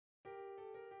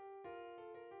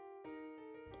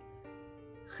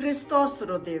Христос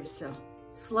родився.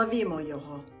 Славімо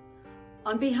Його.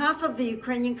 On behalf of the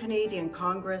Ukrainian Canadian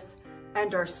Congress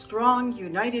and our strong,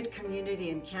 united community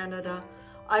in Canada,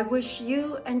 I wish you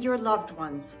and your loved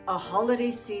ones a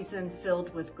holiday season filled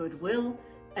with goodwill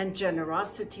and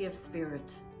generosity of spirit.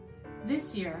 This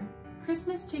year,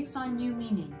 Christmas takes on new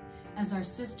meaning as our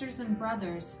sisters and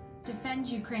brothers defend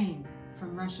Ukraine from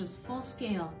Russia's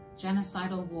full-scale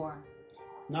genocidal war.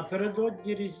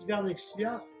 Напередодні Різдвяних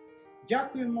свят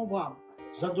дякуємо вам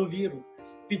за довіру,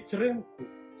 підтримку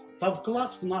та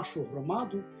вклад в нашу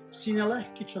громаду в ці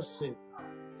нелегкі часи.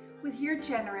 With your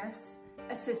generous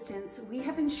assistance, we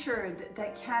have ensured that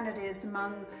Canada is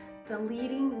among the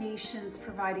leading nations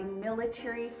providing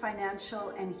military, financial,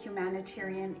 and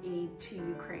humanitarian aid to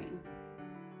Ukraine.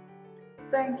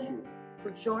 Thank you for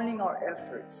joining our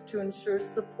efforts to ensure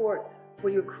support for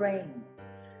Ukraine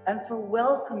and for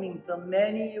welcoming the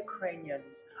many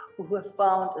Ukrainians who have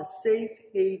found a safe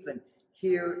haven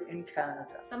here in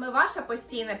Canada. Саме ваша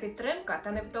постійна підтримка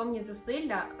та невтомні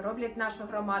зусилля роблять нашу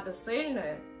громаду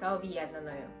сильною та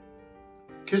об'єднаною.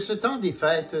 Que ce temps des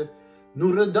fêtes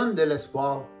nous redonne de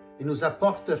l'espoir et nous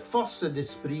apporte force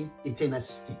d'esprit et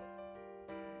ténacité.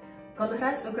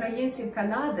 Конгрес українців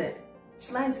Канади,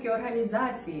 членські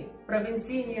організації,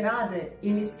 провінційні ради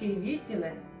і міські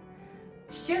відділи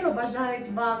щиро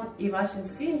бажають вам і вашим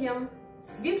сім'ям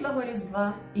світлого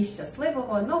Різдва і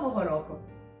щасливого Нового року!